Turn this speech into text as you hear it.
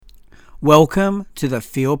Welcome to the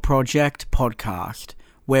Feel Project podcast,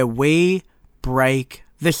 where we break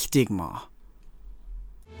the stigma.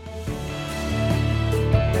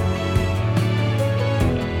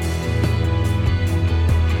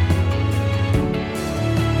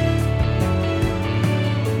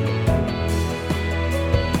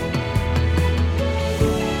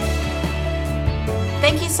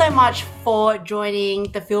 Thank you so much for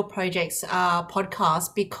joining the Feel Project's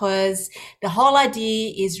podcast, because the whole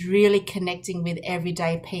idea is really connecting with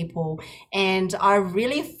everyday people. And I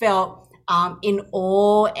really felt in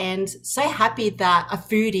awe and so happy that a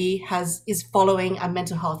foodie is following a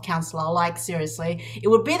mental health counselor. Like, seriously, it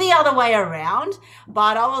would be the other way around.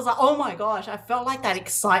 But I was like, oh my gosh, I felt like that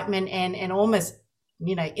excitement and almost,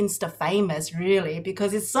 Insta famous, really,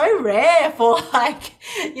 because it's so rare for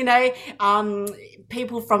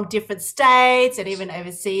people from different states and even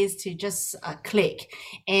overseas to just click.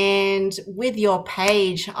 And with your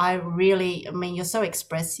page, you're so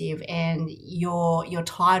expressive, and your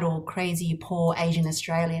title, Crazy Poor Asian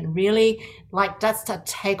Australian, really, like, that's a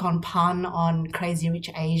take on pun on Crazy Rich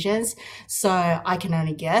Asians. So I can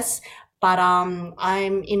only guess. But I'm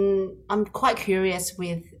quite curious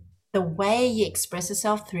with the way you express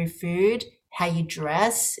yourself through food, how you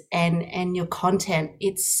dress, and your content.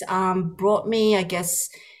 It's brought me, I guess,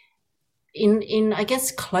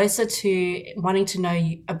 closer to wanting to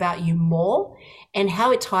know about you more and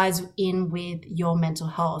how it ties in with your mental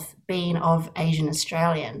health, being of Asian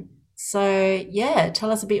Australian. So yeah, tell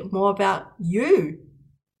us a bit more about you.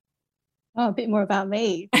 Oh, a bit more about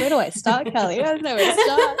me. Where do I start, Kelly? I don't know where to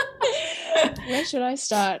start. Where should I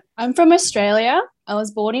start? I'm from Australia. I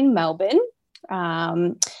was born in Melbourne.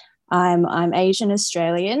 I'm Asian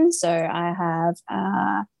Australian, so I have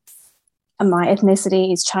my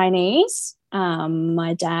ethnicity is Chinese.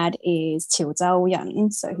 My dad is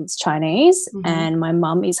Tiwazalyan, so he's Chinese, and my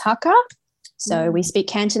mum is Hakka, so we speak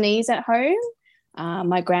Cantonese at home.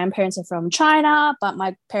 My grandparents are from China, but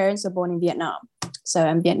my parents were born in Vietnam, so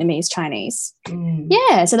I'm Vietnamese Chinese.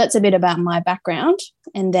 Yeah, so that's a bit about my background.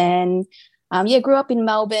 And then grew up in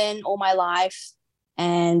Melbourne all my life,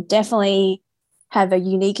 and definitely have a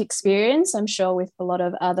unique experience, I'm sure, with a lot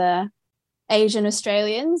of other Asian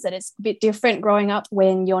Australians, that it's a bit different growing up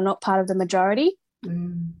when you're not part of the majority.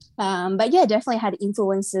 But yeah, definitely had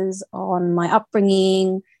influences on my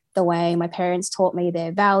upbringing, the way my parents taught me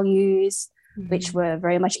their values, which were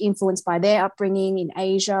very much influenced by their upbringing in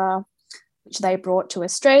Asia, which they brought to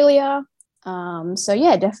Australia. So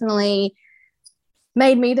yeah, definitely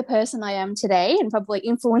made me the person I am today, and probably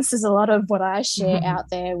influences a lot of what I share out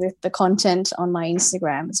there with the content on my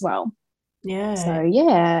Instagram as well. Yeah. So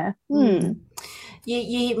yeah.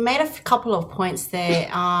 You made a couple of points there,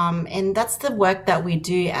 and that's the work that we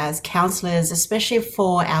do as counselors, especially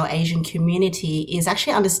for our Asian community, is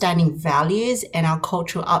actually understanding values and our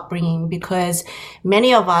cultural upbringing, because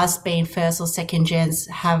many of us, being first or second gens,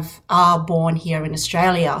 are born here in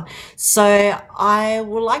Australia. So I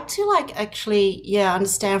would like to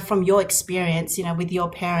understand from your experience, with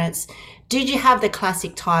your parents. Did you have the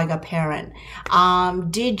classic tiger parent?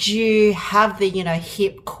 Did you have the,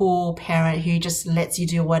 hip, cool parent who just lets you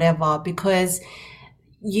do whatever? Because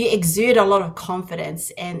you exude a lot of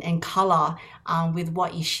confidence and color with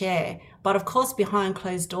what you share. But of course, behind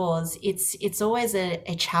closed doors, it's always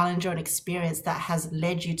a challenge or an experience that has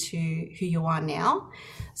led you to who you are now.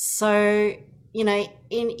 So,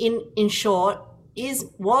 in short,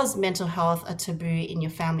 was mental health a taboo in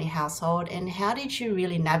your family household, and how did you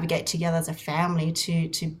really navigate together as a family to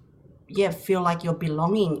feel like you're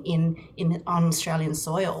belonging on Australian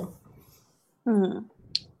soil?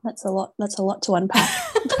 That's a lot to unpack.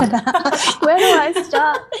 Where do I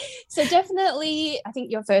start? So definitely, I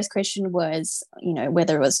think your first question was,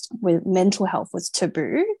 whether mental health was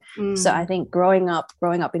taboo. So I think growing up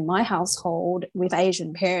in my household with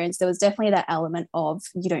Asian parents, there was definitely that element of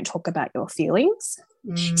you don't talk about your feelings.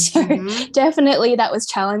 So definitely that was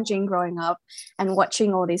challenging growing up and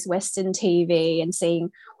watching all this Western TV and seeing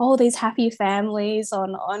all these happy families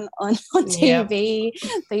on TV,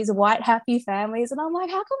 these white happy families. And I'm like,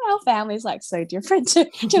 how come our family's like so different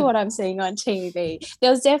to what I'm seeing on TV? There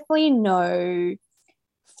was definitely no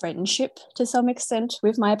friendship to some extent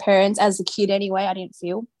with my parents as a kid anyway. I didn't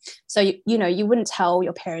feel so you wouldn't tell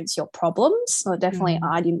your parents your problems, or definitely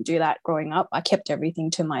I didn't do that growing up. I kept everything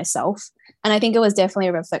to myself, and I think it was definitely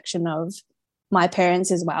a reflection of my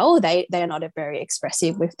parents as well. They are not very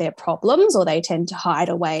expressive with their problems, or they tend to hide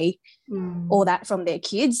away all that from their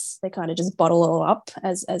kids. They kind of just bottle it all up,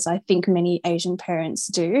 as I think many Asian parents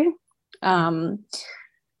do.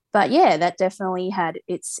 But yeah, that definitely had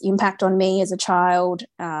its impact on me as a child.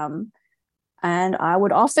 And I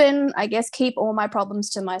would often, I guess, keep all my problems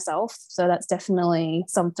to myself. So that's definitely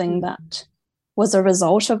something that was a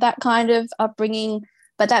result of that kind of upbringing.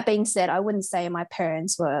 But that being said, I wouldn't say my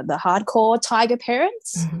parents were the hardcore tiger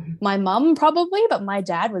parents. My mum probably, but my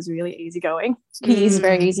dad was really easygoing. He is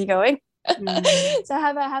very easygoing. So I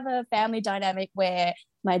have a family dynamic where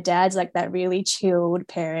my dad's like that really chilled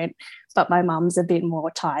parent, but my mum's a bit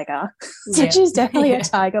more tiger. So she's definitely a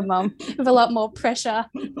tiger mum with a lot more pressure,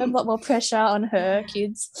 on her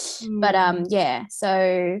kids. But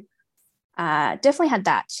so definitely had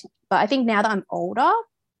that. But I think now that I'm older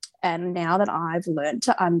and now that I've learned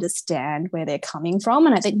to understand where they're coming from,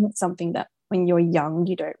 and I think that's something that when you're young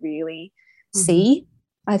you don't really see,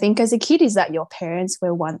 I think, as a kid, is that your parents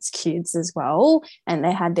were once kids as well, and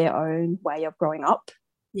they had their own way of growing up,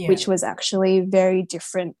 which was actually very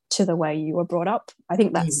different to the way you were brought up. I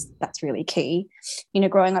think that's really key. You know,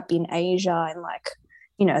 growing up in Asia and like,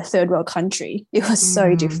 you know, a third world country, it was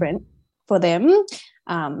so different for them.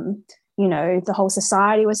 You know, the whole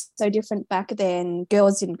society was so different back then.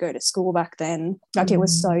 Girls didn't go to school back then. Like it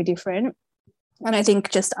was so different. And I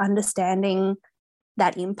think just understanding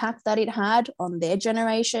that impact that it had on their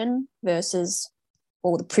generation versus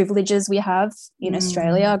all the privileges we have in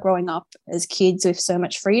Australia growing up as kids with so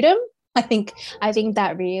much freedom. I think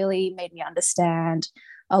that really made me understand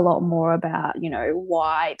a lot more about, you know,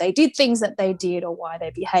 why they did things that they did or why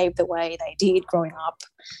they behaved the way they did growing up,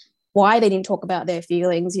 why they didn't talk about their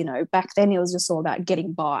feelings. You know, back then it was just all about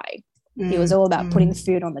getting by. It was all about putting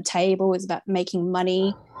food on the table. It was about making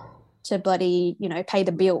money to bloody, you know, pay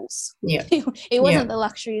the bills. It wasn't the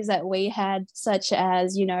luxuries that we had, such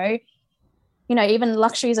as, you know, even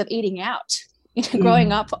luxuries of eating out. You know,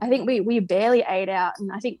 growing up, I think we barely ate out,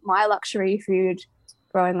 and I think my luxury food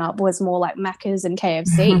growing up was more like Macca's and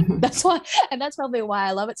KFC. That's probably why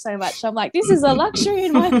I love it so much. I'm like, this is a luxury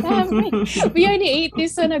in my family. We only eat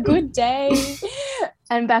this on a good day.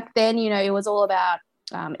 And back then, you know, it was all about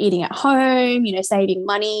eating at home, you know, saving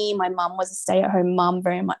money. My mum was a stay-at-home mum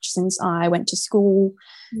very much since I went to school.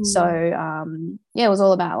 So it was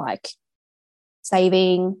all about like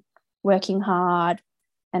saving, working hard.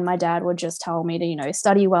 And my dad would just tell me to, you know,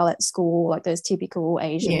 study well at school, like those typical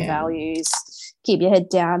Asian values, keep your head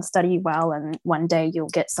down, study well, and one day you'll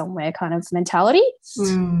get somewhere kind of mentality.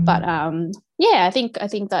 But I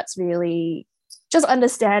think that's really just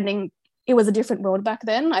understanding it was a different world back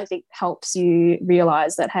then. I think helps you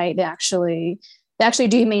realize that, hey, they actually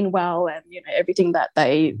do mean well, and, you know, everything that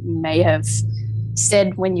they may have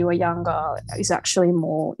said when you were younger is actually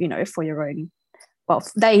more, you know, for your own. Well,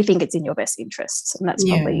 they think it's in your best interests, and that's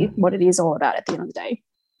probably what it is all about at the end of the day.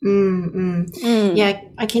 Yeah,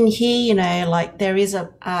 I can hear, you know, like there is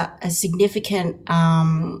a significant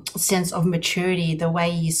sense of maturity, the way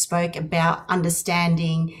you spoke about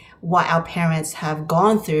understanding what our parents have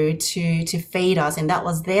gone through to feed us, and that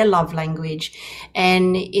was their love language.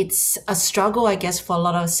 And it's a struggle, I guess, for a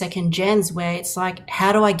lot of second gens, where it's like,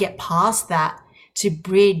 how do I get past that to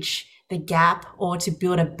bridge the gap or to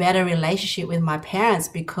build a better relationship with my parents?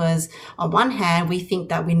 Because on one hand, we think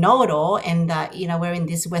that we know it all and that, you know, we're in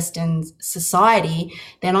this Western society.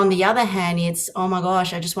 Then on the other hand, it's, oh my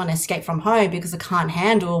gosh, I just want to escape from home because I can't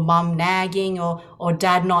handle mum nagging or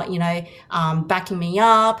dad not, you know, backing me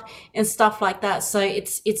up and stuff like that. So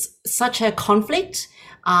it's such a conflict,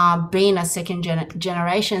 being a second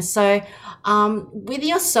generation. So, with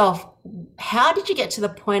yourself, how did you get to the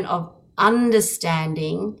point of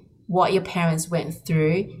understanding what your parents went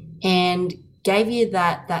through and gave you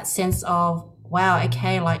that sense of, wow,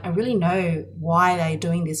 okay, like I really know why they're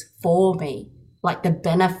doing this for me, like the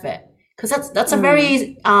benefit? Because that's a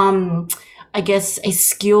very, I guess, a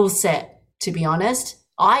skill set, to be honest.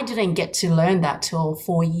 I didn't get to learn that till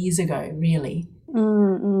 4 years ago, really.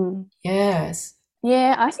 Yes.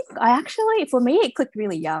 Yeah, I think for me, it clicked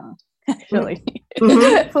really young, actually.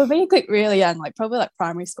 For me, it clicked really young, like probably like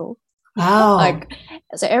primary school. Wow. Like,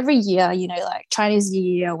 so every year, you know, like Chinese New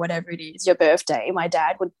Year or whatever it is, your birthday, my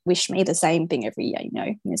dad would wish me the same thing every year, you know.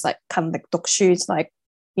 And it's like, come the shoes, like,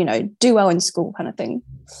 you know, do well in school kind of thing.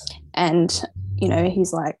 And, you know,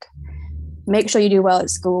 he's like, make sure you do well at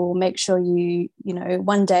school, make sure you know,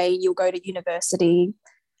 one day you'll go to university.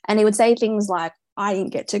 And he would say things like, I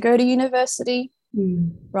didn't get to go to university,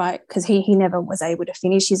 right? Because he never was able to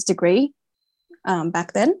finish his degree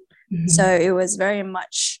back then. So it was very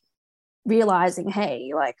much realizing,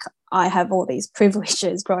 hey, like I have all these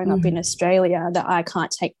privileges growing up in Australia that I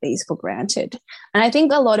can't take these for granted. And I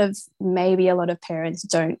think a lot of parents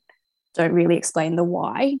don't really explain the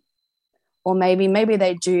why, or maybe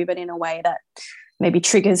they do, but in a way that maybe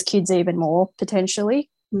triggers kids even more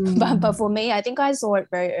potentially. But for me, I think I saw it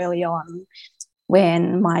very early on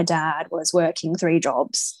when my dad was working 3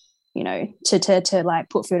 jobs, you know, to like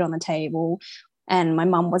put food on the table, and my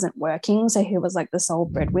mum wasn't working, so he was like the sole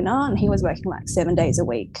breadwinner, and he was working like 7 days a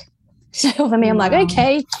week. So for me, I'm like,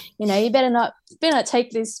 okay, you know, you better not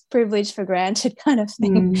take this privilege for granted, kind of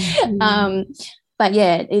thing. But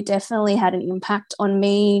yeah, it definitely had an impact on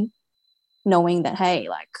me, knowing that, hey,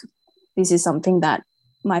 like, this is something that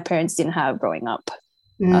my parents didn't have growing up.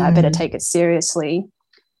 I better take it seriously,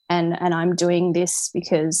 and I'm doing this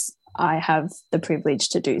because I have the privilege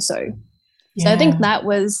to do so. Yeah. So I think that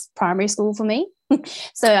was primary school for me.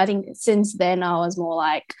 So I think since then I was more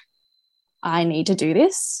like, I need to do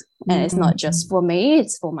this, and it's not just for me,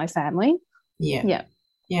 it's for my family.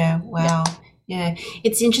 Wow. Yeah,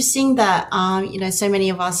 it's interesting that you know, so many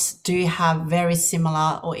of us do have very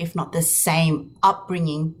similar, or if not the same,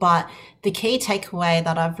 upbringing. But the key takeaway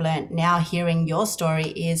that I've learned now hearing your story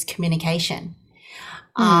is communication.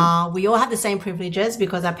 We all have the same privileges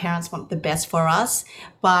because our parents want the best for us,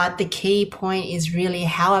 but the key point is really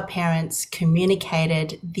how our parents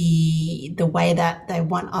communicated the way that they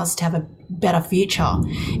want us to have a better future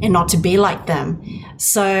and not to be like them.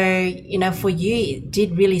 So, you know, for you, it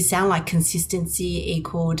did really sound like consistency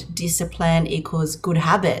equaled discipline equals good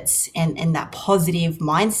habits and that positive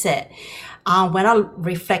mindset. When I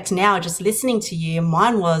reflect now, just listening to you,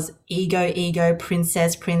 mine was ego,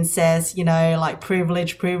 princess, you know, like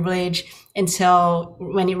privilege, until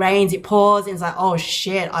when it rains, it pours, and it's like, oh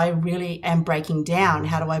shit, I really am breaking down.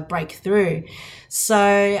 How do I break through?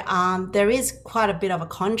 So there is quite a bit of a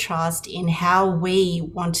contrast in how we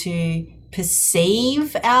want to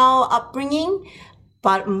perceive our upbringing,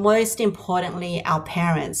 but most importantly, our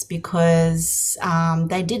parents, because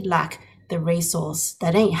they did lack the resource.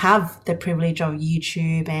 They don't have the privilege of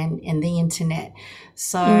YouTube and the internet.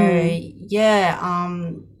 So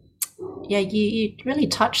you really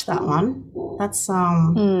touched that one. That's it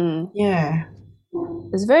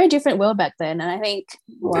was a very different world back then. And I think,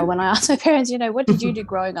 well, when I asked my parents, you know, what did you do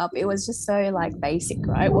growing up, it was just so like basic,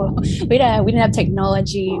 right? Well, we didn't have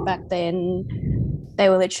technology back then. They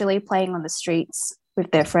were literally playing on the streets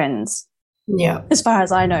with their friends. Yeah. As far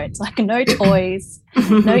as I know, it's like no toys,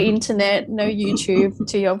 no internet, no YouTube,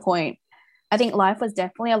 to your point. I think life was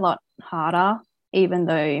definitely a lot harder, even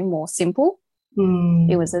though more simple.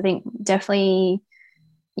 It was, I think, definitely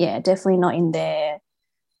not in their,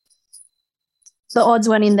 the odds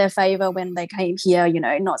weren't in their favor when they came here, you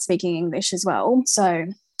know, not speaking English as well. So,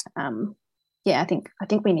 I think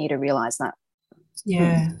we need to realize that.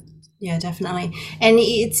 Yeah. Yeah, definitely. And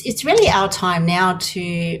it's really our time now to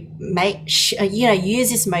use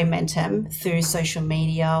this momentum through social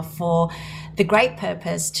media for the great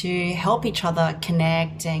purpose to help each other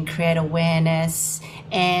connect and create awareness.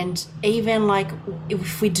 And even like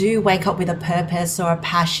if we do wake up with a purpose or a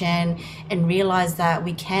passion and realize that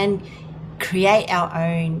we can create our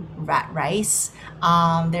own rat race,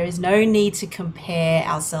 there is no need to compare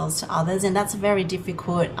ourselves to others. And that's very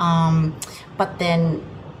difficult. But then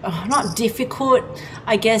not difficult,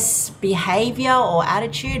 I guess, behavior or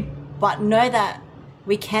attitude, but know that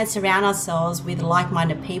we can surround ourselves with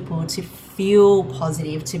like-minded people to feel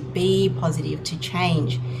positive, to be positive, to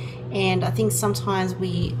change. And I think sometimes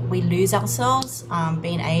we lose ourselves.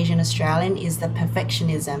 Being Asian Australian is the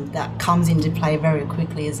perfectionism that comes into play very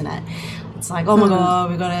quickly, isn't it? It's like, oh my God,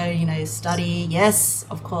 we've got to, you know, study. Yes,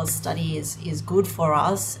 of course, study is good for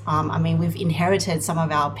us. I mean, we've inherited some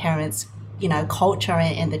of our parents' culture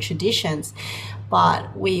and the traditions,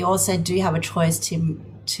 but we also do have a choice to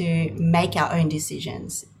make our own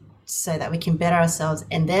decisions so that we can better ourselves,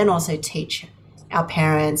 and then also teach our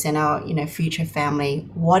parents and our future family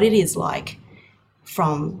what it is like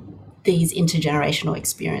from these intergenerational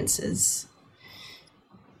experiences.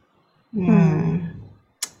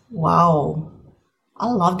 Wow, I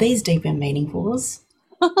love these deep and meaningfuls.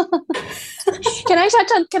 Can I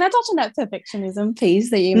touch on that perfectionism piece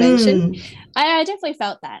that you mentioned? I definitely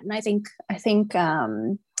felt that, and I think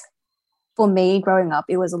for me growing up,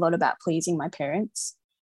 it was a lot about pleasing my parents.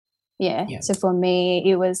 Yeah. So for me,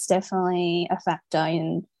 it was definitely a factor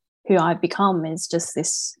in who I've become, is just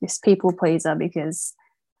this people pleaser, because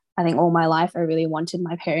I think all my life I really wanted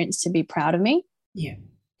my parents to be proud of me. Yeah.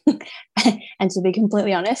 And to be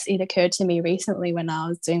completely honest, it occurred to me recently when I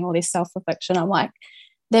was doing all this self-reflection, I'm like,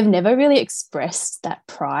 they've never really expressed that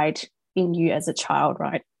pride in you as a child,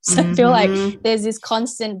 right? So I feel like there's this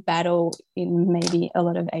constant battle in maybe a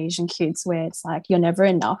lot of Asian kids where it's like you're never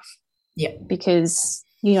enough. Yeah. Because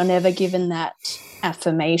you're never given that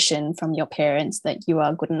affirmation from your parents that you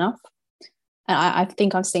are good enough. And I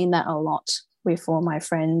think I've seen that a lot with all my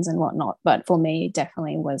friends and whatnot. But for me, it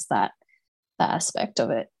definitely was that aspect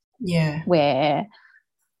of it. Yeah. Where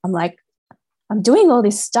I'm like, I'm doing all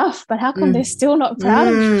this stuff, but how come they're still not proud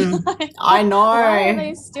of me? Like, I know. Why are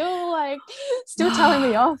they still telling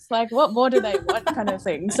me off? Like, what more do they want, kind of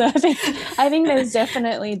thing? So I think there's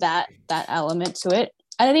definitely that element to it.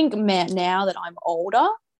 I think now that I'm older,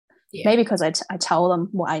 maybe because I tell them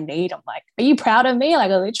what I need. I'm like, are you proud of me? Like,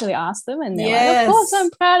 I literally ask them, and they're like, of course I'm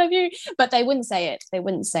proud of you. But they wouldn't say it. They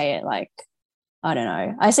wouldn't say it like, I don't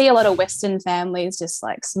know. I see a lot of Western families just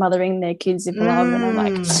like smothering their kids with love, and I'm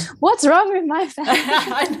like, what's wrong with my family?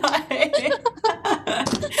 I know.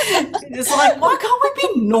 It's like, why can't we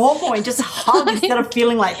be normal and just hug instead of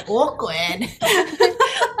feeling like awkward?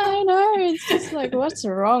 I know. It's just like, what's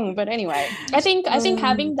wrong? But anyway, I think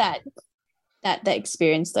having that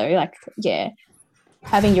experience though, like,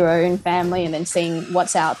 having your own family and then seeing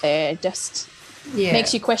what's out there just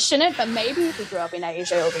makes you question it. But maybe if you grew up in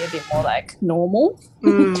Asia, it'll be a bit more like normal.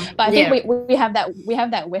 But I think we have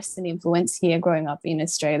that Western influence here growing up in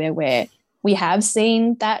Australia, where we have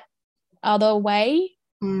seen that other way,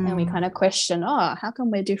 and we kind of question, how come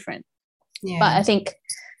we're different? But I think,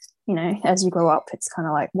 you know, as you grow up, it's kind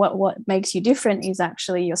of like what makes you different is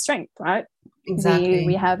actually your strength, right? Exactly.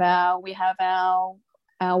 We have our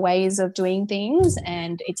ways of doing things,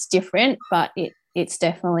 and it's different, but it's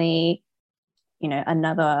definitely, you know,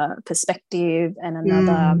 another perspective and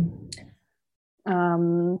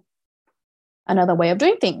another way of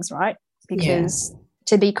doing things, right? Because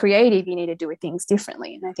to be creative, you need to do things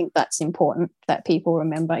differently, and I think that's important, that people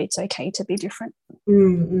remember it's okay to be different.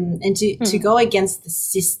 And to go against the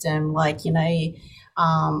system, like, you know,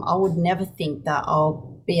 I would never think that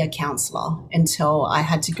I'll be a counsellor until I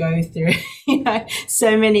had to go through, you know,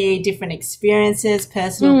 so many different experiences,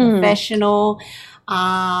 personal, professional.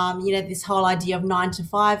 You know, this whole idea of 9 to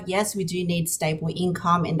 5. Yes, we do need stable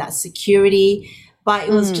income and that security, but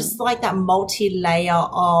it was just like that multi-layer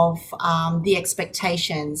of the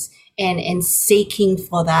expectations and seeking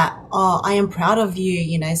for that. Oh, I am proud of you,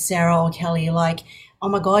 you know, Sarah or Kelly. Like, oh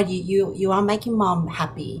my God, you are making mum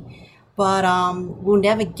happy. But we'll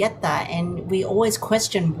never get that, and we always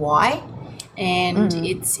question why. And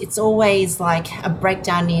it's always like a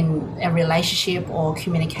breakdown in a relationship or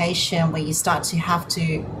communication, where you start to have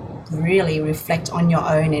to really reflect on your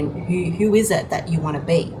own and who is it that you want to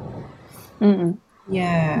be.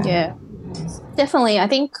 Yeah, definitely. I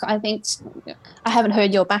think I haven't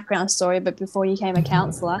heard your background story, but before you became a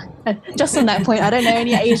counsellor, just on that point, I don't know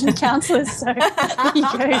any Asian counsellors, so there you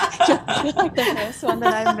go. You're like the first one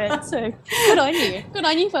that I've met, so good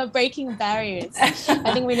on you for breaking barriers. I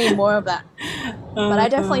think we need more of that. But I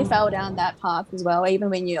definitely fell down that path as well. Even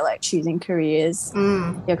when you're like choosing careers,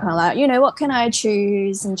 you're kind of like, you know, what can I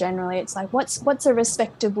choose? And generally it's like, what's a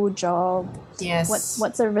respectable job? Yes.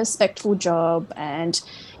 What's a respectful job? And,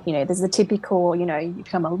 you know, there's the typical, you know, you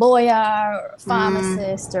become a lawyer or a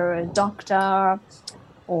pharmacist or a doctor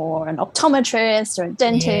or an optometrist or a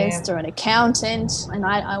dentist or an accountant. And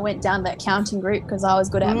I went down the accounting route because I was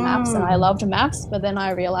good at maths and I loved maths. But then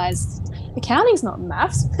I realized accounting's not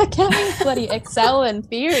maths. Accounting's bloody Excel and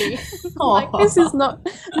theory. Like, this is not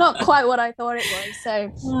quite what I thought it was.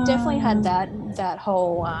 So definitely had that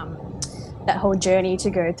whole journey to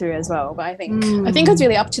go through as well. But I think it's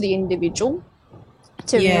really up to the individual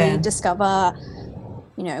to really discover,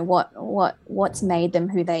 you know, what's made them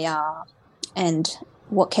who they are, and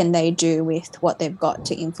what can they do with what they've got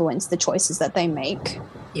to influence the choices that they make.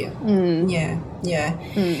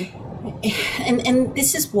 And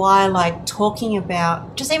this is why, like, talking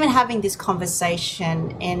about just even having this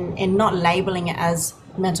conversation and not labeling it as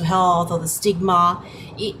mental health or the stigma,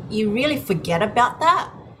 you really forget about that.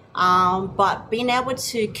 But being able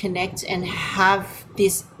to connect and have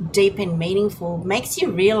this deep and meaningful makes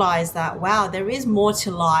you realize that, wow, there is more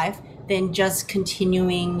to life than just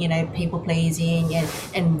continuing, you know, people pleasing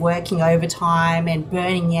and working overtime and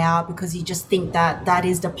burning out because you just think that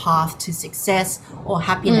is the path to success or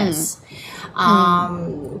happiness.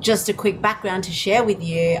 Just a quick background to share with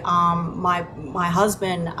you. My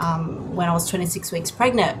husband, when I was 26 weeks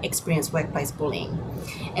pregnant, experienced workplace bullying.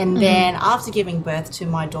 And then after giving birth to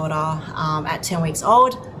my daughter at 10 weeks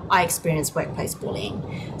old, I experienced workplace bullying.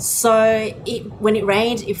 So when it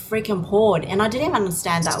rained, it freaking poured. And I didn't even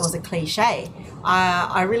understand that was a cliche.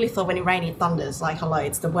 I really thought when it rained, it thunders. Like, hello,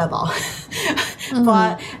 it's the weather.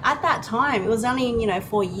 But at that time, it was only,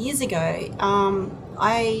 4 years ago,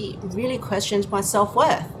 I really questioned my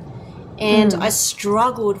self-worth. And I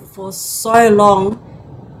struggled for so long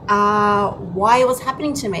why it was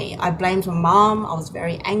happening to me. I blamed my mom. I was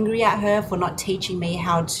very angry at her for not teaching me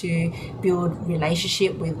how to build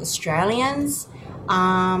relationship with Australians.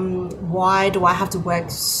 Why do I have to work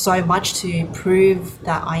so much to prove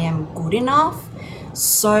that I am good enough?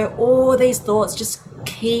 So all these thoughts just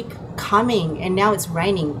keep coming, and now it's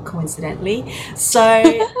raining coincidentally. So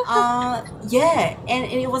yeah,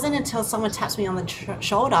 and it wasn't until someone tapped me on the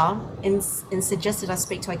shoulder and suggested I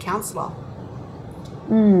speak to a counsellor.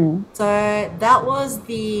 So that was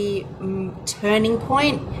the turning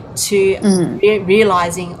point to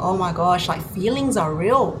realizing, oh my gosh, like feelings are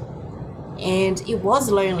real. And it was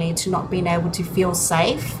lonely to not being able to feel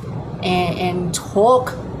safe and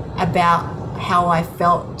talk about how I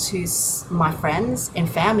felt to my friends and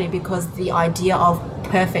family, because the idea of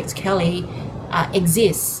perfect Kelly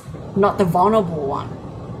exists, not the vulnerable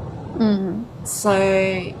one.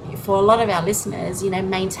 So for a lot of our listeners,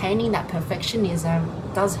 maintaining that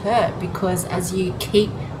perfectionism does hurt, because as you keep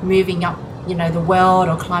moving up, the world,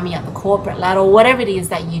 or climbing up the corporate ladder, or whatever it is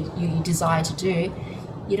that you desire to do,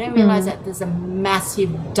 you don't realize that there's a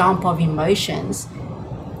massive dump of emotions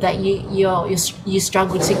that you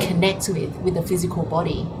struggle to connect with the physical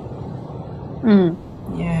body.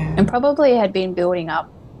 Yeah. And probably had been building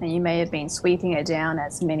up, and you may have been sweeping it down,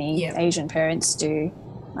 as many Asian parents do.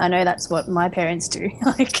 I know that's what my parents do.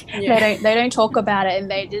 They don't talk about it, and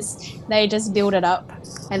they just build it up,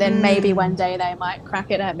 and then maybe one day they might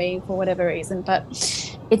crack it at me for whatever reason. But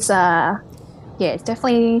it's it's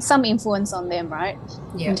definitely some influence on them, right?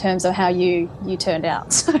 In terms of how you turned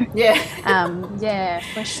out. So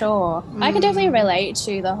for sure. I can definitely relate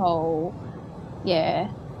to the whole the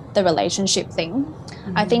relationship thing.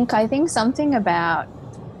 I think something about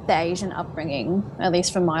the Asian upbringing, at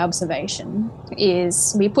least from my observation,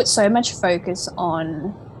 is we put so much focus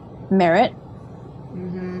on merit,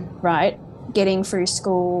 right? Getting through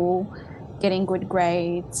school, getting good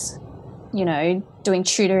grades, doing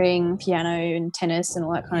tutoring, piano and tennis and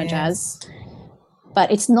all that kind of jazz.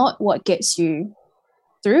 But it's not what gets you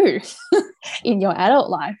through in your adult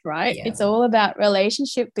life, right? It's all about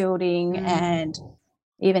relationship building and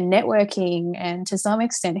even networking, and to some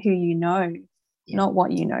extent who you know, not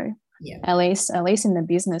what you know. At least in the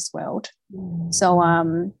business world.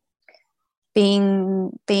 So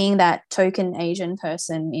being that token Asian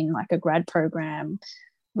person in like a grad program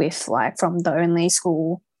with like from the only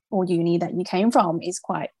school or uni that you came from is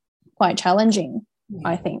quite challenging,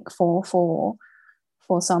 I think, for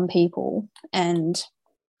some people. And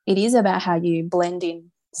it is about how you blend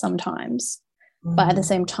in sometimes. But at the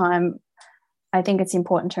same time, I think it's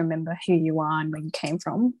important to remember who you are and where you came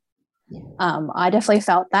from. I definitely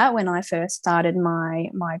felt that when I first started my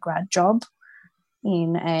grad job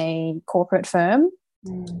in a corporate firm.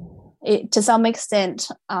 It, to some extent,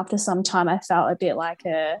 after some time, I felt a bit like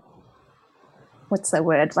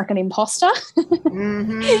like an imposter.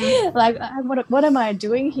 Like, what am I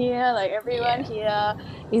doing here? Like, everyone here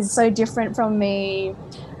is so different from me.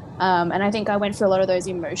 And I think I went through a lot of those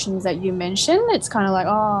emotions that you mentioned. It's kind of like,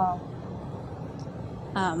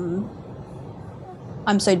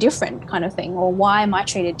 I'm so different kind of thing, or why am I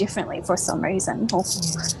treated differently for some reason, or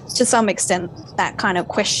to some extent that kind of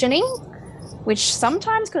questioning, which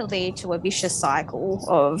sometimes could lead to a vicious cycle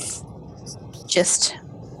of just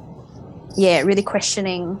really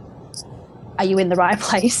questioning, are you in the right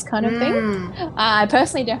place kind of thing. I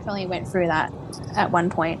personally definitely went through that at one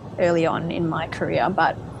point early on in my career,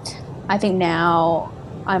 but I think now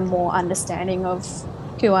I'm more understanding of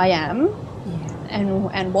who I am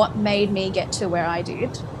and what made me get to where I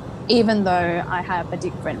did. Even though I have a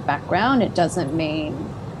different background, it doesn't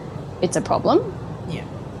mean it's a problem.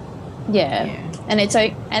 And it's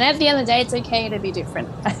and at the end of the day, it's okay to be different.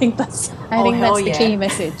 I think that's the key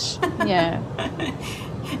message.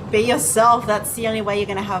 Be yourself. That's the only way you're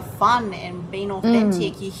going to have fun, and being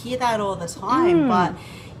authentic. You hear that all the time, but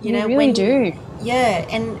you know, really do.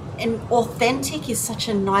 And authentic is such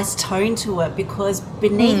a nice tone to it, because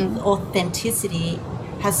beneath authenticity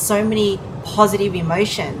has so many positive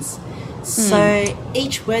emotions. So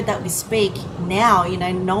each word that we speak now, you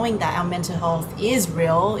know, knowing that our mental health is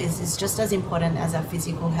real, is just as important as our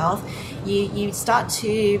physical health. You start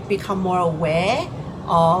to become more aware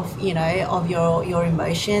of, you know, of your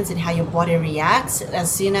emotions and how your body reacts.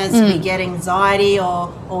 As soon as we get anxiety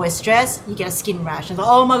or we're stressed, you get a skin rash. It's like,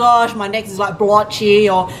 oh my gosh, my neck is like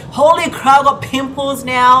blotchy, or holy crap, I've got pimples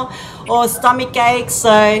now, or stomach aches.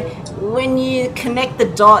 So when you connect the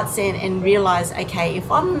dots and realize, okay,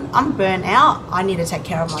 if I'm burnt out, I need to take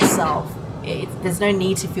care of myself. There's no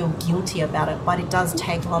need to feel guilty about it, but it does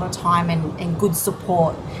take a lot of time and good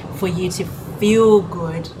support for you to feel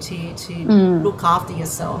good to look after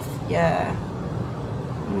yourself. Yeah.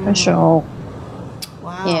 For sure.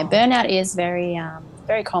 Wow. Yeah, burnout is very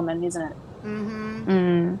very common, isn't it?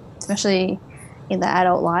 Especially in the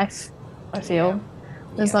adult life, I feel.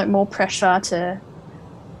 There's like more pressure to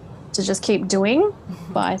just keep doing,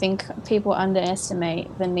 but I think people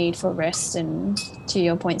underestimate the need for rest and, to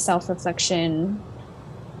your point, self-reflection.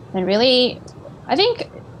 And really, I think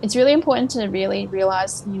it's really important to really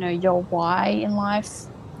realize, you know, your why in life.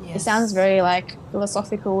 It sounds very like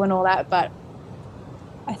philosophical and all that, but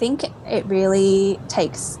I think it really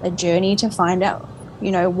takes a journey to find out,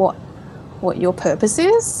 you know, what your purpose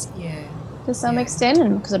is. To some extent,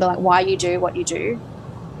 and sort of like why you do what you do.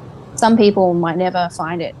 Some people might never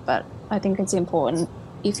find it, but I think it's important.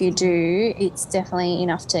 If you do, it's definitely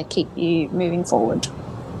enough to keep you moving forward.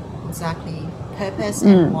 Exactly. Purpose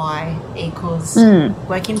and why equals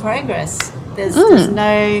work in progress. There's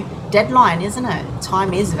no deadline, isn't it?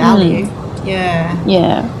 Time is value.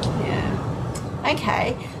 Yeah.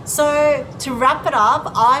 Okay. So to wrap it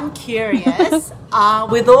up, I'm curious,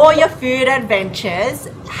 with all your food adventures,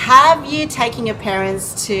 have you taken your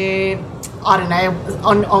parents to, I don't know,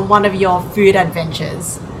 on one of your food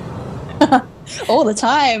adventures? All the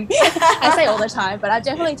time. I say all the time, but I've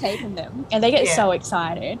definitely taken them, and they get so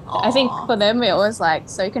excited. Aww. I think for them it was like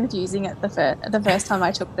so confusing at the first time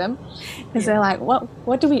I took them, because they're like,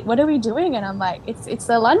 what are we doing? And I'm like, it's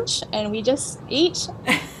the lunch, and we just eat.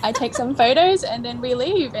 I take some photos and then we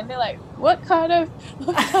leave, and they're like, what kind of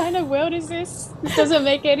world is this? This doesn't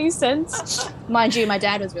make any sense. Mind you, my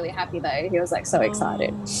dad was really happy though. He was like so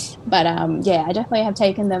excited. But yeah, I definitely have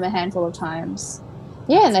taken them a handful of times.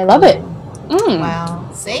 Yeah, and they love it. Wow.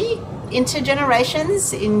 See?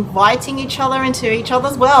 Intergenerations inviting each other into each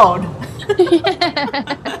other's world.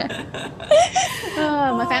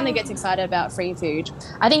 My family gets excited about free food.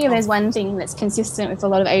 I think if there's one thing that's consistent with a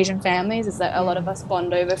lot of Asian families is that a lot of us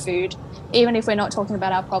bond over food. Even if we're not talking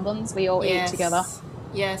about our problems, we all eat together.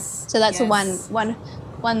 Yes. So that's the one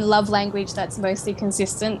love language that's mostly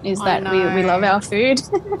consistent, is that we love our food.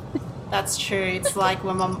 That's true. It's like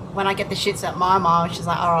when I get the shits at my mom, she's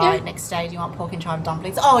like, all right, next day, do you want pork and chive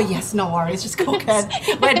dumplings? Oh, yes, no worries, just cook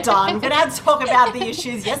it. We're done. We don't have to talk about the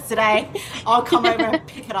issues yesterday. I'll come over and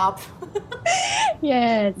pick it up.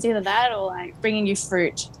 Yeah, it's either that or like bringing you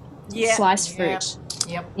fruit. Sliced fruit.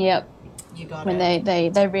 Yep. You got when it. they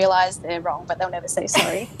realise they're wrong, but they'll never say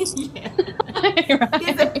sorry. Right.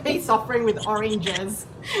 Here's a peace offering with oranges.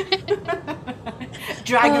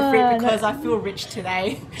 Dragon fruit because I feel rich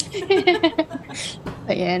today.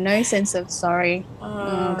 But yeah, no sense of sorry.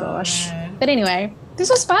 Oh gosh. Man. But anyway, this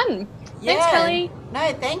was fun. Thanks, Kelly.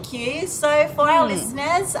 No, thank you. So for our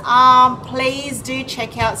listeners, please do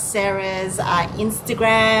check out Sarah's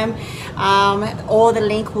Instagram. Or the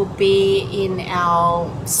link will be in our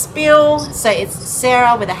spiel. So it's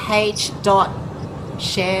Sarah with a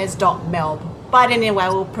H.Shares.Melb. But anyway,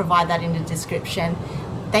 we'll provide that in the description.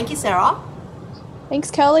 Thank you, Sarah.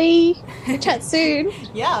 Thanks, Kelly. We'll chat soon.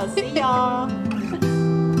 Yeah, see ya.